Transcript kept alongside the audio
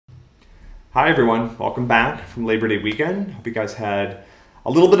Hi everyone, welcome back from Labor Day weekend. Hope you guys had a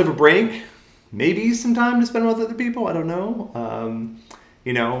little bit of a break, maybe some time to spend with other people, I don't know.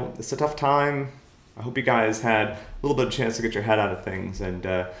 It's a tough time. I hope you guys had a little bit of chance to get your head out of things and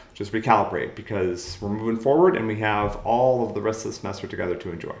just recalibrate because we're moving forward and we have all of the rest of the semester together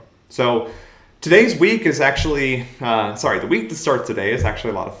to enjoy. So today's week is actually, the week that starts today is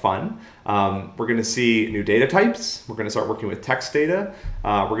actually a lot of fun. We're going to see new data types. We're going to start working with text data.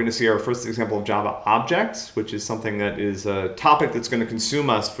 We're going to see our first example of Java objects, which is something that is a topic that's going to consume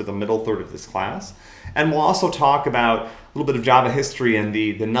us for the middle third of this class. And we'll also talk about a little bit of Java history and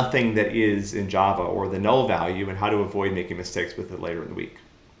the nothing that is in Java, or the null value, and how to avoid making mistakes with it later in the week.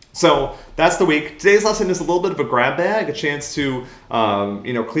 So that's the week. Today's lesson is a little bit of a grab bag, a chance to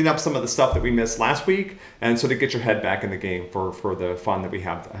clean up some of the stuff that we missed last week, and so to get your head back in the game for the fun that we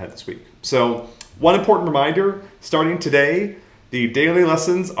have ahead this week. So one important reminder, starting today, the daily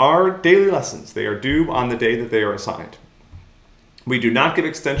lessons are daily lessons. They are due on the day that they are assigned. We do not give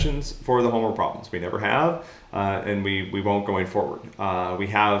extensions for the homework problems. We never have, and we won't going forward. We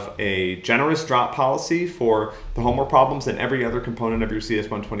have a generous drop policy for the homework problems and every other component of your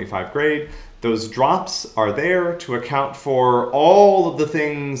CS125 grade. Those drops are there to account for all of the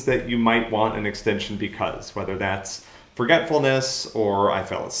things that you might want an extension because, whether that's forgetfulness, or I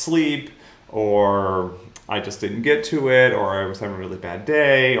fell asleep, or I just didn't get to it, or I was having a really bad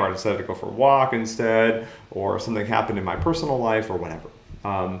day, or I decided to go for a walk instead, or something happened in my personal life, or whatever.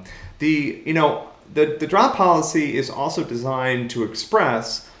 The drop policy is also designed to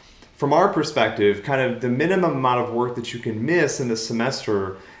express, from our perspective, kind of the minimum amount of work that you can miss in this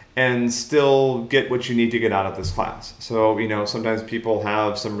semester and still get what you need to get out of this class. So, sometimes people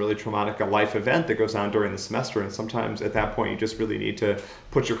have some really traumatic life event that goes on during the semester, and sometimes at that point you just really need to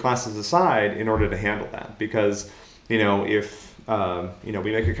put your classes aside in order to handle that. Because, if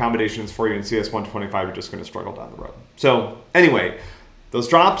we make accommodations for you in CS125, you're just going to struggle down the road. So anyway, those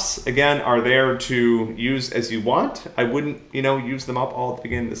drops, again, are there to use as you want. I wouldn't, use them up all at the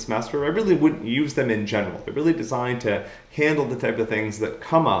beginning of the semester. I really wouldn't use them in general. They're really designed to handle the type of things that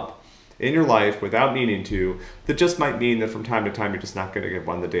come up in your life without needing to, that just might mean that from time to time, you're just not going to get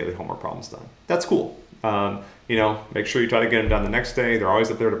one of the daily homework problems done. That's cool. Make sure you try to get them done the next day. They're always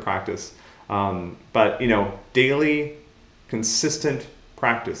up there to practice. But daily, consistent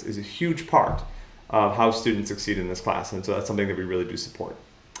practice is a huge part of how students succeed in this class, and so that's something that we really do support.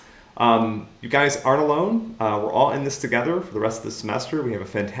 You guys aren't alone. We're all in this together for the rest of the semester. We have a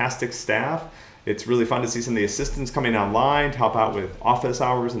fantastic staff. It's really fun to see some of the assistants coming online to help out with office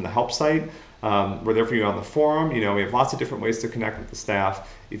hours and the help site. We're there for you on the forum. We have lots of different ways to connect with the staff.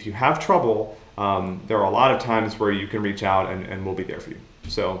 If you have trouble, there are a lot of times where you can reach out and we'll be there for you.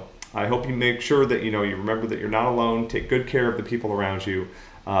 So I hope you make sure that you remember that you're not alone. Take good care of the people around you.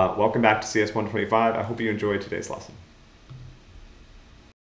 Welcome back to CS125. I hope you enjoyed today's lesson.